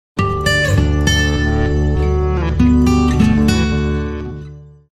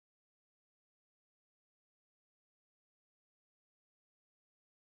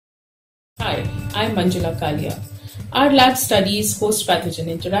I'm Manjula Kalia. Our lab studies host pathogen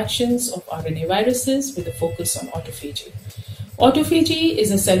interactions of RNA viruses with a focus on autophagy. Autophagy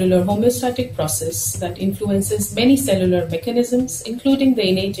is a cellular homeostatic process that influences many cellular mechanisms, including the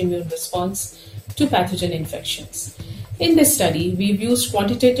innate immune response to pathogen infections. In this study, we've used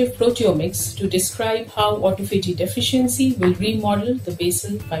quantitative proteomics to describe how autophagy deficiency will remodel the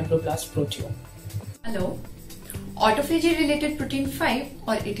basal fibroblast proteome. Hello. Autophagy-related protein 5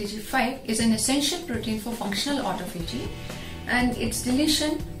 or ATG5 is an essential protein for functional autophagy, and its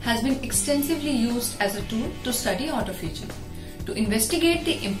deletion has been extensively used as a tool to study autophagy. To investigate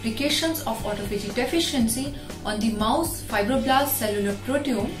the implications of autophagy deficiency on the mouse fibroblast cellular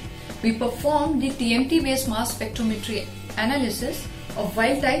proteome, we performed the TMT-based mass spectrometry analysis of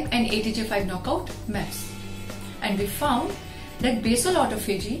wild-type and ATG5 knockout mice. And we found that basal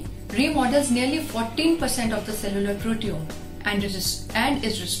autophagy remodels nearly 14% of the cellular proteome and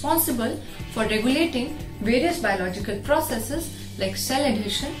is responsible for regulating various biological processes like cell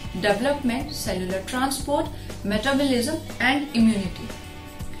adhesion, development, cellular transport, metabolism, and immunity.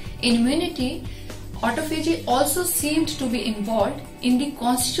 In immunity, autophagy also seemed to be involved in the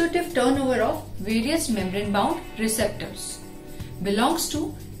constitutive turnover of various membrane-bound receptors. Belongs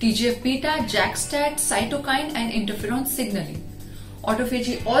to TGF-beta, JAK-STAT, cytokine, and interferon signaling.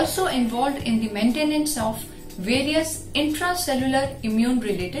 Autophagy also involved in the maintenance of various intracellular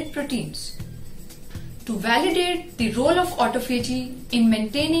immune-related proteins. To validate the role of autophagy in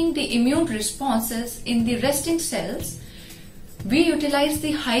maintaining the immune responses in the resting cells, we utilize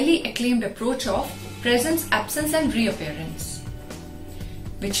the highly acclaimed approach of presence, absence, and reappearance,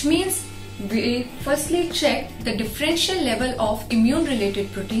 which means we firstly check the differential level of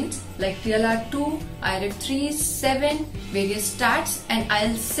immune-related proteins like TLR2, IRF3, 7, various STATs, and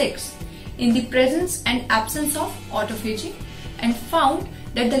IL-6 in the presence and absence of autophagy, and found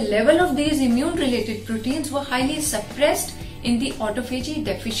that the level of these immune-related proteins were highly suppressed in the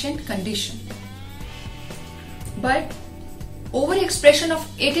autophagy-deficient condition. But overexpression of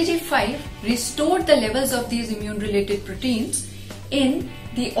ATG5 restored the levels of these immune-related proteins in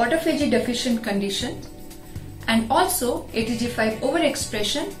the autophagy-deficient condition, and also ATG5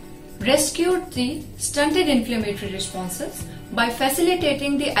 overexpression rescued the stunted inflammatory responses by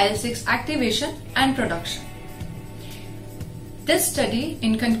facilitating the IL-6 activation and production. This study,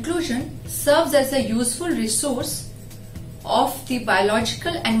 in conclusion, serves as a useful resource of the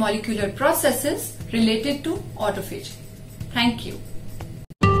biological and molecular processes related to autophagy. Thank you.